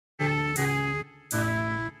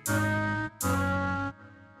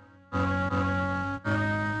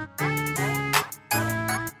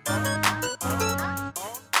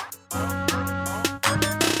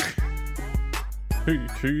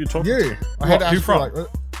Who you talking? You. I had to Who ask from? you,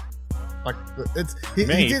 like it's he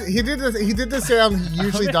Me. did the sound he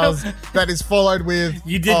usually does that is followed with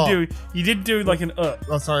You did do like an Oh,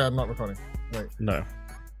 sorry, I'm not recording. Wait, No.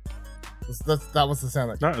 that was the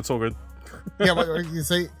sound. No, it's all good. Yeah, but you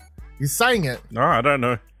see, you're saying it. No, I don't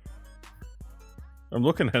know. I'm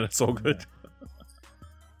looking at it. It's all good.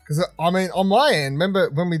 Because I mean, on my end, remember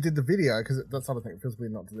when we did the video? Because that's the other thing. It feels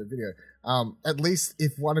weird not to do the video. At least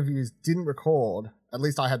if one of you didn't record, at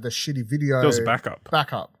least I had the shitty video. There was a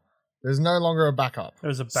backup. There's no longer a backup.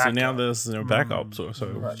 There's a backup. So now there's no backup. So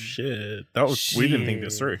shit. That was we didn't think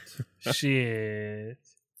this through. Shit.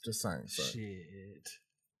 Just saying. So. Shit.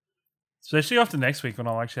 Especially after next week when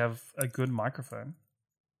I'll actually have a good microphone.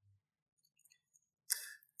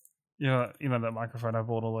 You know that microphone I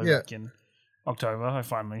bought all the way back in October. I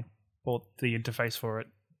finally bought the interface for it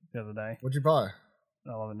the other day. What'd you buy?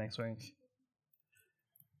 I'll have it next week.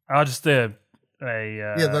 Oh, just the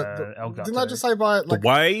Elgato. Didn't I just say buy it? The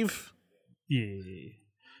Wave?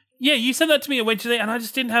 Yeah, you sent that to me eventually, and I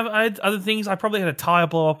just didn't have. I had other things. I probably had a tire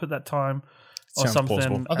blow up at that time or Sounds something.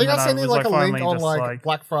 plausible. I think I sent you like a link on like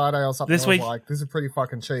Black Friday or something. This week, like, this is pretty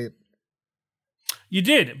fucking cheap. You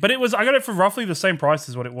did, but I got it for roughly the same price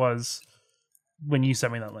as what it was when you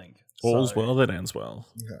sent me that link. All's well that ends well.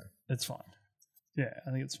 Okay, it's fine. Yeah,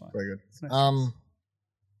 I think it's fine. Very good.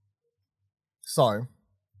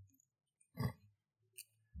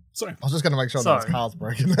 So I was just going to make sure that his car's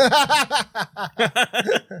broken.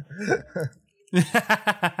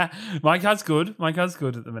 My car's good. My car's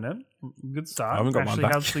good at the minute. Good start. I haven't got Actually,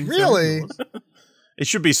 mine how's back. things Really? going? It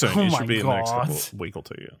should be soon. Oh It my should be in the next God. week or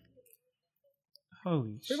two. Yeah.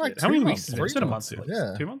 Holy shit. like How 2 many months, weeks is it? 3 It's been a months, month.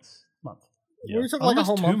 yeah. 2 months? Month. Yeah. We took Oh, like a it was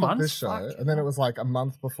whole 2 month of months? this show, Fuck. and then it was like a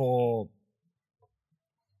month before.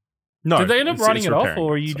 No, Did they end up writing it's it off, repairing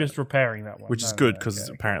or are it, you so- just repairing that one? Which is No, good no, because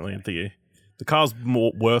okay, apparently okay. the car's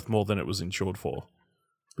worth more than it was insured for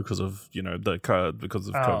because of the car because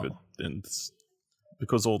of COVID and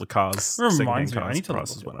because all the cars Reminds secondhand me, I cars need to look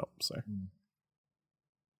prices at went up. So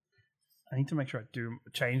I need to make sure I do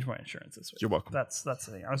change my insurance this week. You're welcome. That's the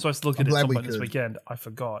thing. I was supposed to look I'm at it glad some we point this could. weekend. I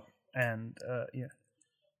forgot, and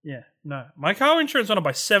yeah. No, my car insurance went up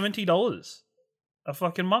by $70 a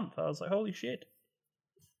fucking month. I was like, holy shit,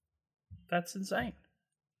 that's insane.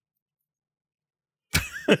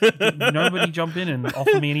 Nobody jump in and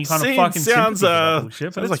offer me any kind of fucking sounds sympathy for that bullshit,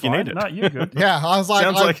 but sounds it's like you fine. need it. No, you're good. Yeah, I was like,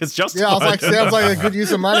 sounds like it's justified. yeah, I was like, sounds like a good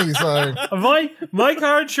use of money. So My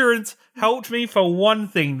car insurance helped me for one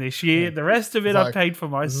thing this year. The rest of it I Like, paid for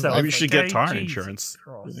myself. Maybe you should get tire Jesus insurance.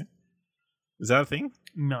 Christ. Is that a thing?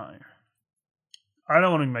 No. I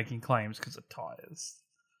don't want to be making claims because of tires.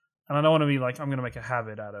 And I don't want to be like, I'm going to make a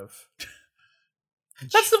habit out of...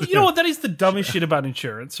 You know what? That is the dumbest shit about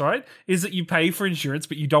insurance, right? Is that you pay for insurance,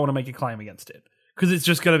 but you don't want to make a claim against it. Because it's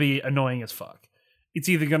just going to be annoying as fuck. It's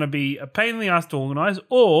either going to be a pain in the ass to organize,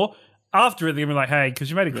 or after it, they're going to be like, hey, because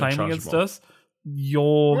you made a claim charge against more. us,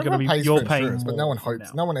 you're Everyone pays paying for insurance, more. but no one hopes.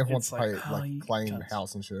 now. No one ever wants It's to pay like, like you claim cunts.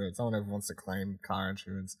 house insurance. No one ever wants to claim car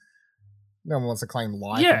insurance. No one wants to claim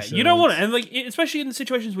life Yeah, insurance. you don't want it. And like, especially in the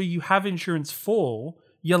situations where you have insurance for,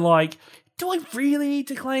 you're like, do I really need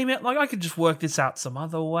to claim it? Like, I could just work this out some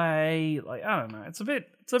other way. Like, I don't know. It's a bit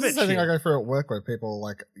This is the thing shit. I go through at work where people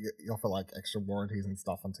like you offer like extra warranties and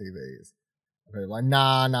stuff on TVs. And people are like,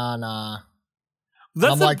 nah. And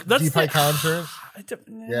I'm like, do you pay car insurance?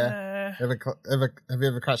 Yeah. Have you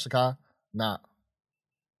ever crashed a car? Nah.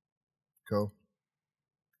 Cool.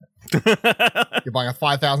 You're buying a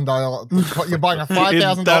 $5,000. You're buying a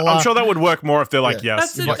 $5,000. I'm sure that would work more if they're like,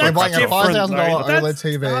 yes. That's You're buying a $5,000 different. OLED That's-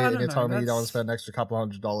 TV, I and don't you're know, telling me you don't want that's- to spend an extra couple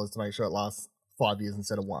 $100 to make sure it lasts 5 years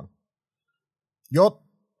instead of 1. Yup.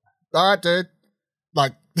 All right, dude.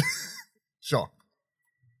 Like, sure.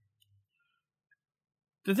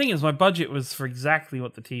 The thing is, my budget was for exactly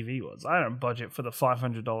what the TV was. I don't budget for the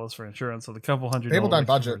 $500 for insurance or the couple $100 People don't extra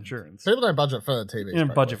budget. for insurance. People don't budget for the TV. You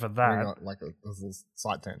don't budget for that. Like this little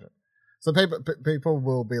side tangent. So people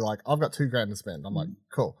will be like, I've got $2,000 to spend. I'm like,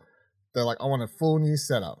 cool. They're like, I want a full new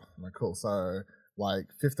setup. I'm like, cool. So like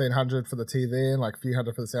 $1,500 for the TV and like a few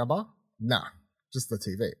hundred for the soundbar? Nah, just the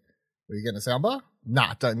TV. Are you getting a soundbar?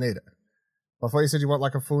 Nah, don't need it. Before you said you want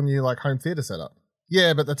like a full new like home theater setup.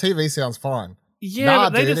 Yeah, but the TV sounds fine. Yeah, Nah,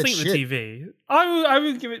 but they dude, just it's think the TV. I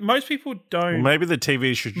would give it. Most people don't. Well, maybe the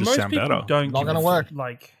TV should just most sound people better. don't. Not give gonna a work.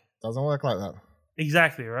 Like Doesn't work like that.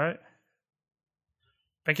 exactly right.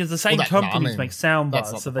 Because the same companies make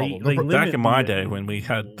soundbars, so they limit. Back in my day when we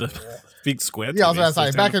had the big square. Yeah, I was going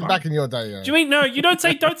to say back in your day. Yeah. Do you mean no? You don't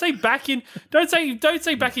say back in. Don't say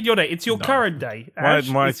back in your day. It's your current day. Ash.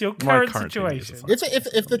 It's your current situation.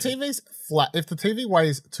 If the TV's flat, if the TV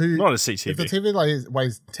weighs not a CTV. If the TV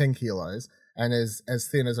weighs 10 kilos and is as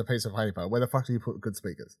thin as a piece of paper, where the fuck do you put good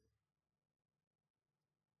speakers?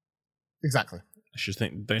 Exactly. I should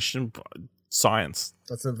think they should. Science.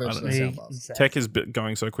 That's eventually soundbars. Tech is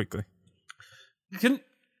going so quickly. Can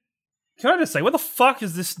I just say, where the fuck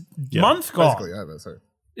is this month gone? Basically over, so.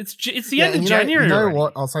 It's the end of January. You know already.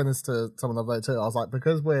 what? I was saying this to someone the other day too. I was like,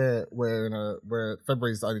 because we're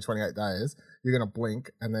February's only 28 days. You're gonna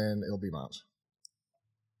blink and then it'll be March.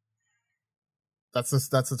 That's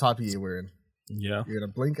the type of year we're in. Yeah, you're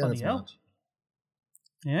gonna blink and it's March.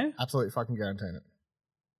 Yeah, absolutely fucking guaranteeing it.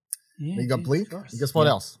 Yeah, you got blink. And guess what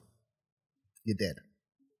else? You're dead.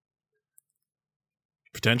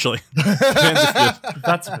 Potentially.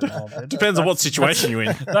 That's a bit morbid. Depends on what situation you're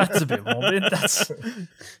in. That's a bit morbid. That's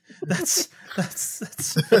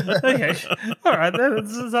okay. All right,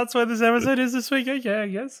 that's where this episode is this week. Okay, I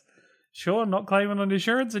guess. Sure, not claiming on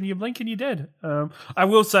insurance and you blink and you're dead. I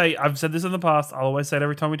will say, I've said this in the past, I'll always say it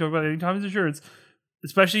every time we talk about any times insurance,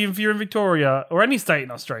 especially if you're in Victoria or any state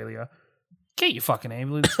in Australia. Get your fucking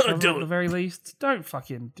ambulance cover at the very least. Don't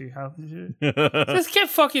fucking do health insurance. Just get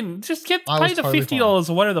pay the $50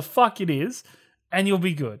 or whatever the fuck it is, and you'll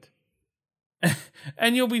be good.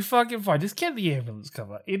 And you'll be fucking fine. Just get the ambulance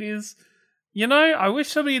cover. It is, I wish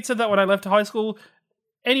somebody had said that when I left high school.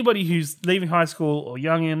 Anybody who's leaving high school or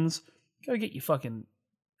youngins, go get your fucking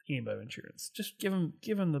ambo insurance. Just give them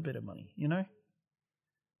the bit of money,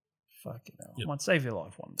 Fucking hell. Yep. Might save your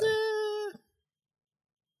life one day.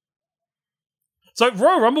 So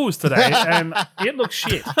Royal Rumble was today, and it looks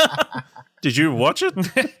shit. Did you watch it?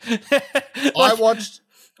 I watched.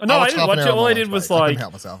 No, I didn't watch it. All I did was I couldn't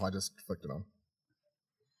help myself. I just flicked it on.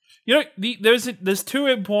 There's two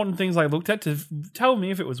important things I looked at to tell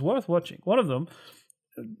me if it was worth watching. One of them,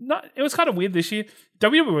 it was kind of weird this year.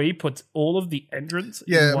 WWE puts all of the entrants.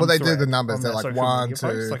 Yeah, well, they do the numbers. They're like 1, 2,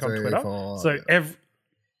 3, 4. So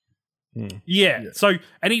Yeah. So,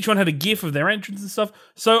 and each one had a GIF of their entrance and stuff.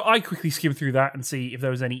 So I quickly skimmed through that and see if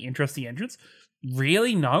there was any interesting entrance.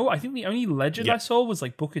 Really, no. I think the only legend I saw was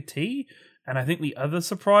like Booker T, and I think the other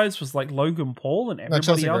surprise was like Logan Paul, and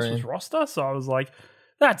everybody else was roster. So I was like,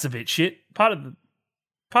 that's a bit shit. Part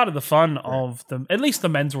of the fun of at least the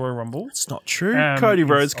men's Royal Rumble. It's not true. Cody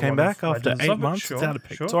Rhodes came back after 8 months without a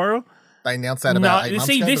pectoral. They announced that about 8 months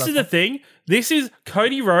ago. This is the thing. This is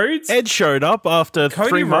Cody Rhodes. Ed showed up after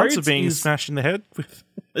 3 months of being smashed in the head with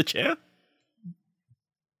a chair.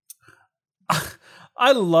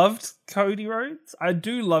 I loved Cody Rhodes. I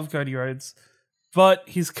do love Cody Rhodes. But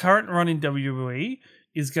his current run in WWE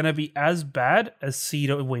is going to be as bad as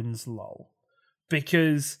Cedar wins LOL.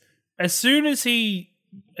 Because as soon as he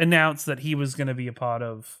announced that he was going to be a part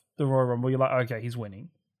of the Royal Rumble, you're like, okay, he's winning.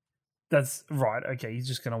 That's right. Okay, he's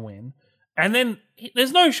just going to win. And then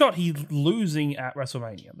there's no shot he's losing at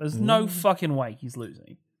WrestleMania. There's no fucking way he's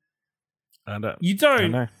losing. You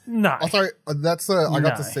don't. No. Also, I got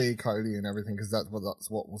to see Cody and everything because that's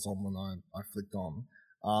what was on when I flicked on.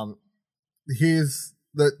 Here's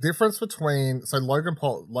the difference between Logan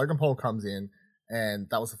Paul comes in, and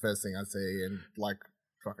that was the first thing I see, and like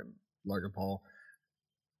fucking Logan Paul.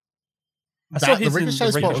 The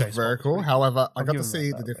Ricochet spot was very cool. However, I got to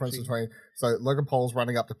see the difference between Logan Paul's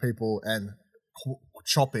running up to people and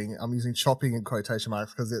chopping. I'm using chopping in quotation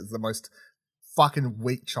marks because it's the most fucking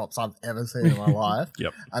weak chops I've ever seen in my life.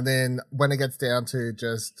 Yep. And then when it gets down to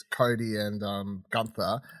just Cody and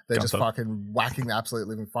Gunther, they're just fucking whacking the absolute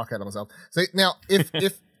living fuck out of myself. So now, if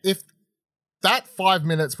that 5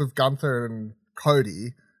 minutes with Gunther and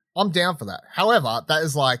Cody, I'm down for that. However, that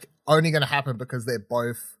is like only going to happen because they're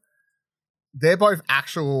both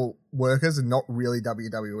actual workers and not really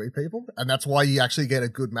WWE people, and that's why you actually get a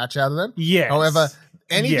good match out of them. Yeah. However,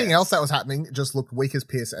 anything else that was happening just looked weak as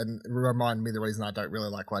piss and reminded me the reason I don't really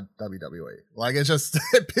like WWE. Like, it just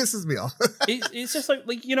it pisses me off. It's just like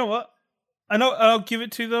you know what? I'll give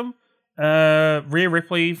it to them. Rhea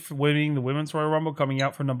Ripley for winning the Women's Royal Rumble, coming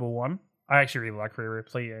out for number 1. I actually really like Rhea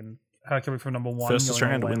Ripley, and her coming from number 1. First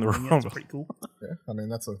Australian to win the Royal Rumble. Pretty cool. Yeah, I mean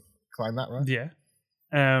that's a claim that, right? Yeah.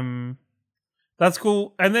 That's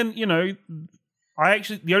cool. And then, I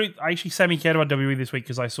actually semi-cared about WWE this week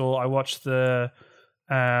because I watched the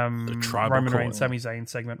Roman Reigns, Sami Zayn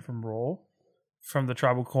segment from Raw, from the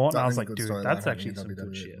Tribal Court, and I was like, dude, that's actually some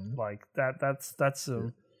good shit. Like that's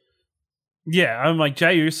some Yeah, I'm like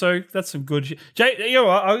Jey Uso. That's some good shit. You know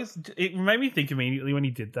what? It made me think immediately when he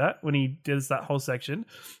did that. When he does that whole section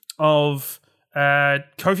of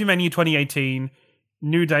Kofi Mania 2018,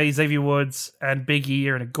 New Day, Xavier Woods, and Big E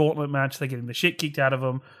are in a gauntlet match. They're getting the shit kicked out of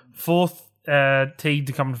them. Fourth team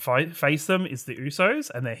to come and face them is the Usos,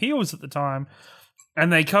 and they're heels at the time.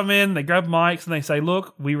 And they come in, they grab mics, and they say,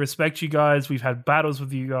 "Look, we respect you guys. We've had battles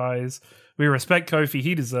with you guys. We respect Kofi.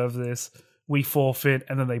 He deserves this. We forfeit,"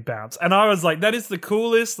 and then they bounce. And I was like, that is the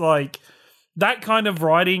coolest, like, that kind of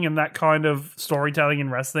writing and that kind of storytelling in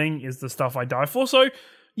wrestling is the stuff I die for. So,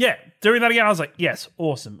 yeah, doing that again, I was like, yes,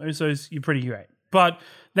 awesome. Usos, you're pretty great. But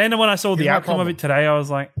then when I saw the outcome of it today, I was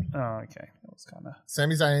like, oh, okay. That was kind of...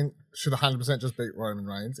 Sami Zayn should 100% just beat Roman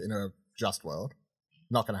Reigns in a just world.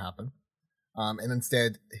 Not going to happen. And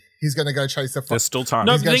instead, he's going to go chase the... There's still time.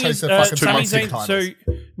 No, he's going to chase the fucking Sami Zayn, so,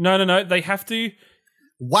 no. They have to...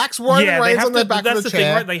 Wax Roman Reigns on the back of the chair.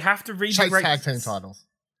 Thing, right? They have to read chase the tag team titles.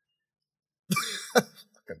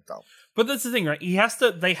 Fucking dumb. But that's the thing, right?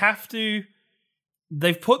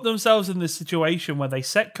 They've put themselves in this situation where they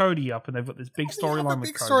set Cody up and they've got this big storyline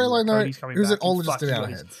with Cody. Storyline, though. Cody's coming Who's back. it all just in our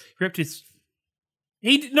heads? Ripped his...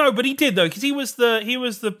 But he did, though, because he was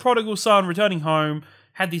the prodigal son returning home,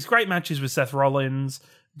 had these great matches with Seth Rollins,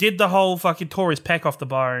 did the whole fucking tore his pec off the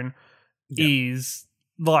bone, is...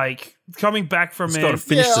 like coming back from he's it, got to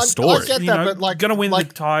finish the story. I get that, but like, gonna win the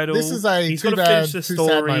title. This is a he's too got to bad, finish the too story.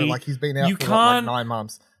 sad moment. Like he's been out for like 9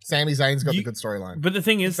 months. Sami Zayn's got the good storyline. But the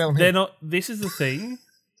thing is, they're not. This is the thing.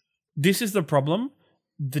 This is the problem.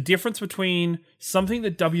 The difference between something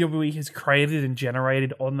that WWE has created and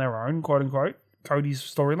generated on their own, quote unquote, Cody's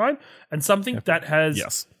storyline, and something that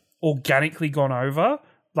has organically gone over.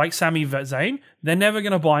 Like Sami Zayn, they're never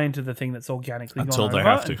going to buy into the thing that's organically until gone they over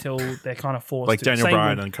have to. Until they're kind of forced like to. Daniel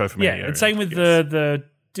Bryan and Kofi Mania. Yeah, and same with Daniel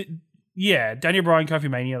Bryan, Kofi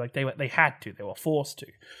Mania, like they had to. They were forced to.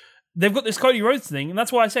 They've got this Cody Rhodes thing, and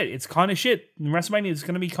that's why I said it's kind of shit. And WrestleMania is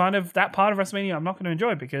going to be kind of that part of WrestleMania I'm not going to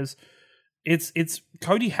enjoy because it's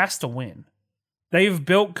Cody has to win. They've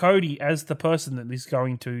built Cody as the person that is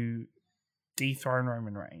going to dethrone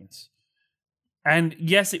Roman Reigns. And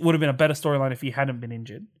yes, it would have been a better storyline if he hadn't been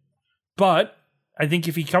injured. But I think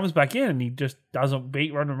if he comes back in and he just doesn't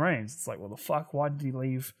beat Roman Reigns, it's like, well, the fuck? Why did he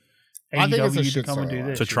leave AEW to come and do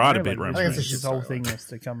this? To try to beat Roman Reigns. His whole thing was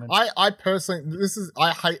to come in. I personally,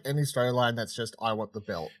 I hate any storyline that's just, I want the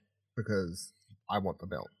belt because I want the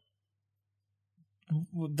belt.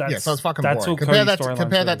 So it's fucking boring. Compare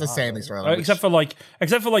that to Sami's storyline. Except for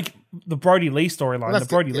like the Brody Lee storyline. The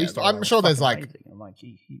Brody Lee storyline. I'm sure there's like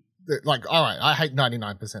all right, I hate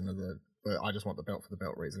 99% of it, but I just want the belt for the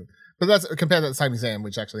belt reason. But that's compare that to Sami Zayn,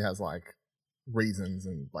 which actually has like reasons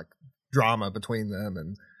and like drama between them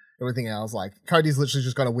and everything else. Like Cody's literally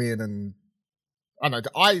just got to win, and I don't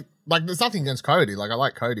know. I like there's nothing against Cody. Like I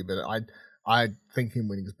like Cody, but I think him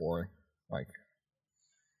winning is boring. Like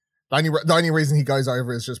the only reason he goes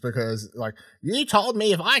over is just because like you told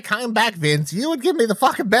me if I came back, Vince, you would give me the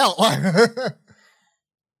fucking belt.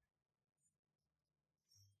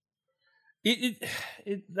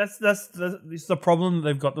 That's the problem that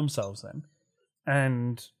they've got themselves in,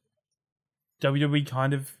 and WWE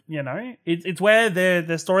kind of it's where their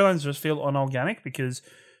storylines just feel unorganic because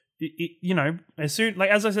as soon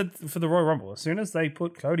as I said for the Royal Rumble, as soon as they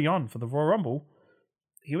put Cody on for the Royal Rumble,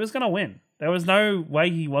 he was gonna win. There was no way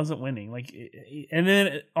he wasn't winning. And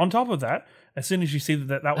then on top of that, as soon as you see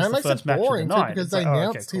that was the first match of the night, because they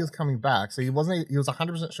announced he was coming back, so he was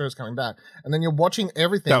 100% sure he was coming back, and then you're watching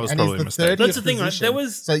everything. That was probably a mistake. That's the thing, right?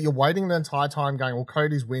 So you're waiting the entire time, going, "Well,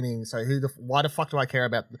 Cody's winning, so why the fuck do I care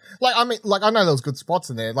about?" Like, I mean, like I know there was good spots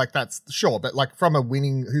in there, like that's sure, but like from a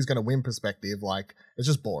winning, who's going to win perspective, like it's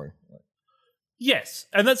just boring. Yes,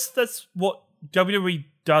 and that's what WWE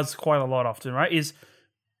does quite a lot often, right? Is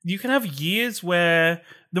you can have years where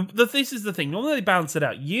this is the thing. Normally they balance it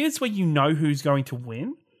out. Years where you know who's going to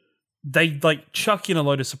win, they like chuck in a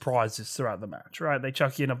load of surprises throughout the match, right? They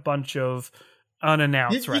chuck in a bunch of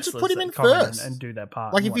unannounced wrestlers. You just put him in first and do their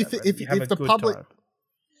part. Like if the public. Time.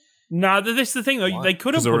 No, this is the thing though. Why? They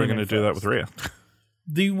could have. Because they were going to do that with Rhea.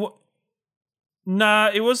 Nah,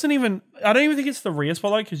 it wasn't even. I don't even think it's the Rhea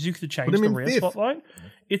spotlight because you could change the Rhea spotlight.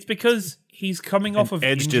 It's because he's coming off of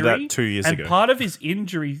Edge injury. Did that 2 years ago. And part of his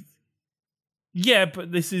injury. Yeah,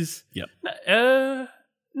 but this is. Yep. No,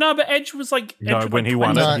 but Edge was like. No, when he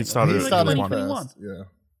won it, he started when he won.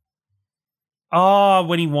 Yeah.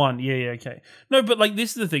 When he won. Yeah, okay. No, but like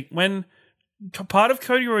this is the thing. When part of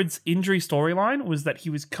Cody Rhodes' injury storyline was that he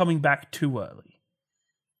was coming back too early.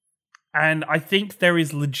 And I think there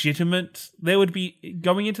would be,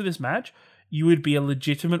 going into this match, you would be a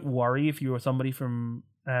legitimate worry if you were somebody from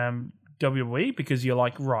WWE because you're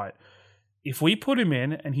like, right, if we put him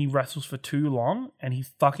in and he wrestles for too long and he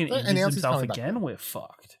fucking injures himself again, we're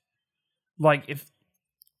fucked. Like, if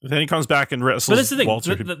then he comes back and wrestles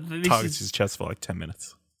Walter, who targets his chest for like 10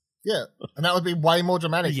 minutes. Yeah, and that would be way more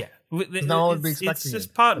dramatic. Yeah, no one would be expecting it.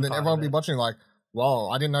 And then everyone would be watching like, whoa,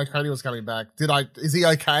 I didn't know Cody was coming back. Is he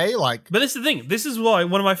okay? Like, but that's the thing. This is why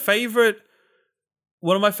one of my favorite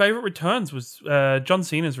returns was John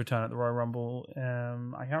Cena's return at the Royal Rumble.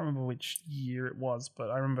 I can't remember which year it was, but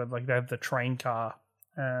I remember like they had the train car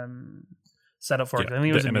set up for it. I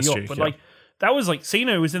think it was in MSG, New York, but like that was like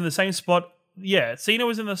Cena was in the same spot. Yeah, Cena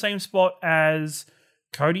was in the same spot as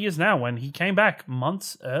Cody is now when he came back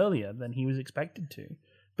months earlier than he was expected to.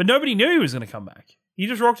 But nobody knew he was going to come back. He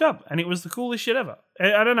just rocked up, and it was the coolest shit ever.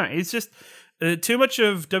 I don't know. It's just too much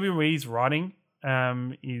of WWE's writing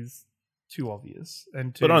is too obvious.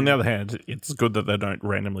 But on the other hand, it's good that they don't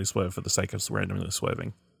randomly swerve for the sake of randomly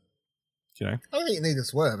swerving. You know? I don't think you need to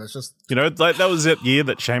swerve. It's just... You know, like that was that year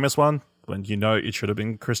that Sheamus won, when you know it should have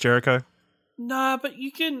been Chris Jericho. Nah, but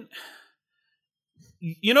you can...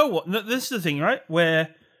 You know what? This is the thing, right?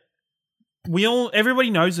 Where everybody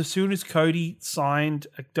knows as soon as Cody signed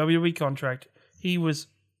a WWE contract, he was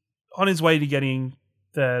on his way to getting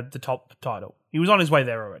the top title. He was on his way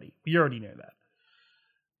there already. We already knew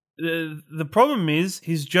that. The problem is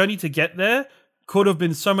his journey to get there could have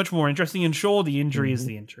been so much more interesting. And sure, the injury is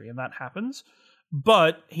the injury, and that happens.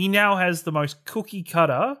 But he now has the most cookie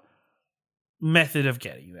cutter method of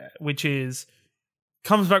getting there, which is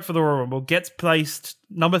comes back for the Royal Rumble, gets placed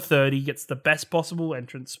number 30, gets the best possible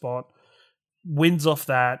entrance spot, wins off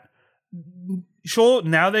that. Sure,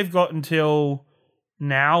 now they've got until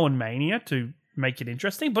now and Mania to make it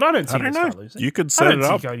interesting, but I don't see this guy losing. You could set it up. I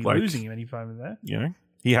don't see Cody losing him any time there. You know,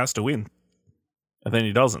 he has to win. And then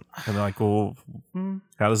he doesn't. And they're like, well,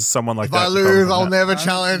 how does someone like that... If I lose, I'll never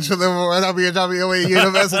challenge for the WWE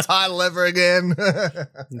Universal title ever again.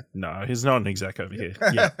 No, he's not an exec over here.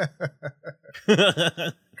 Yeah.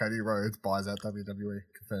 Cody Rhodes buys out WWE.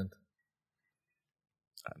 Confirmed.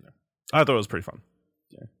 I don't know. I thought it was pretty fun.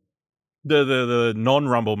 Yeah. The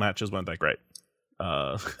non-Rumble matches weren't that great.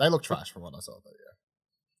 They look trash from what I saw,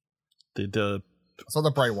 though, yeah. I saw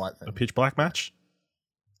the Bray Wyatt thing. A pitch black match?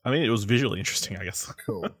 I mean, it was visually interesting, I guess.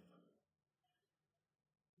 Cool.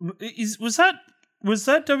 Was that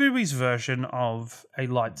WWE's version of a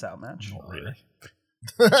lights out match? Not really.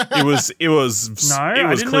 It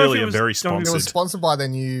was clearly a very sponsored. It was sponsored by their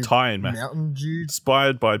new tie-in match. Mountain Dew.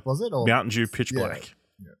 Inspired by Or Mountain Dew Pitch Black.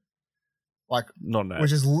 Yeah. Like, not an ad.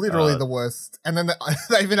 Which is literally the worst. And then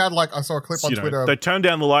they even had I saw a clip on Twitter. They turned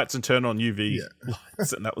down the lights and turned on UV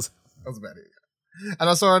lights, and that was about it. And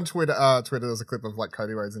I saw on Twitter, there was a clip of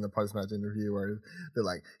Cody Rhodes in the post-match interview where they're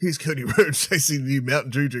like, here's Cody Rhodes chasing the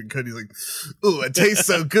Mountain Dew drink. Cody's like, oh, it tastes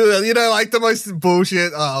so good. You know, the most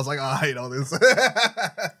bullshit. I was like, I hate all this.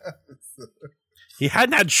 He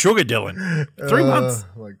hadn't had sugar, Dylan. 3 months.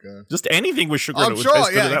 Oh my God. Just anything with sugar. I'm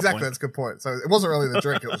sure, yeah, exactly. That's a good point. So it wasn't really the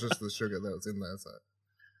drink, it was just the sugar that was in there.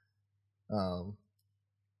 So,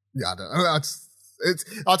 yeah, I don't know.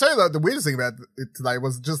 I'll tell you though, the weirdest thing about it today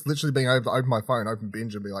was just literally being able to open my phone, open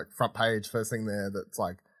Binge, and be like front page, first thing there. That's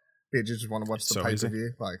like, yeah, you just want to watch the pay per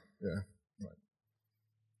view, yeah.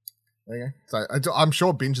 There you go. So I'm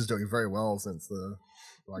sure Binge is doing very well since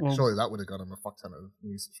surely that would have got him a fuck ton of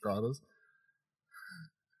new subscribers.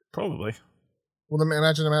 Probably. Well, then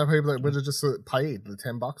imagine the amount of people that would have just paid the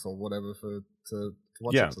 $10 or whatever to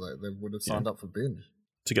watch it today. They would have signed up for Binge.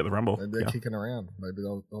 To get the Rumble. Maybe they're kicking around. Maybe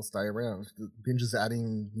they'll stay around. Binge is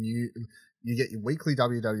adding you get your weekly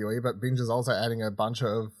WWE, but Binge is also adding a bunch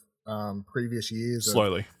of previous years.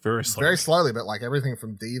 Slowly. Very slowly. Very slowly, but everything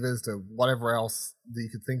from Divas to whatever else that you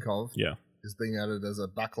could think of is being added as a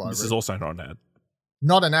backlog. This is also not an ad.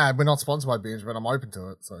 Not an ad. We're not sponsored by Binge, but I'm open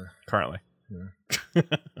to it. So currently. Yeah.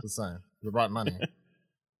 Just saying. For the right money,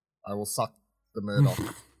 I will suck the Murdoch.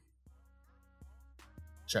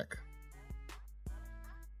 Check.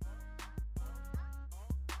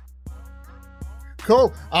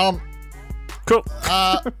 Cool. Cool.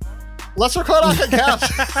 Let's record on the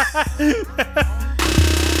couch.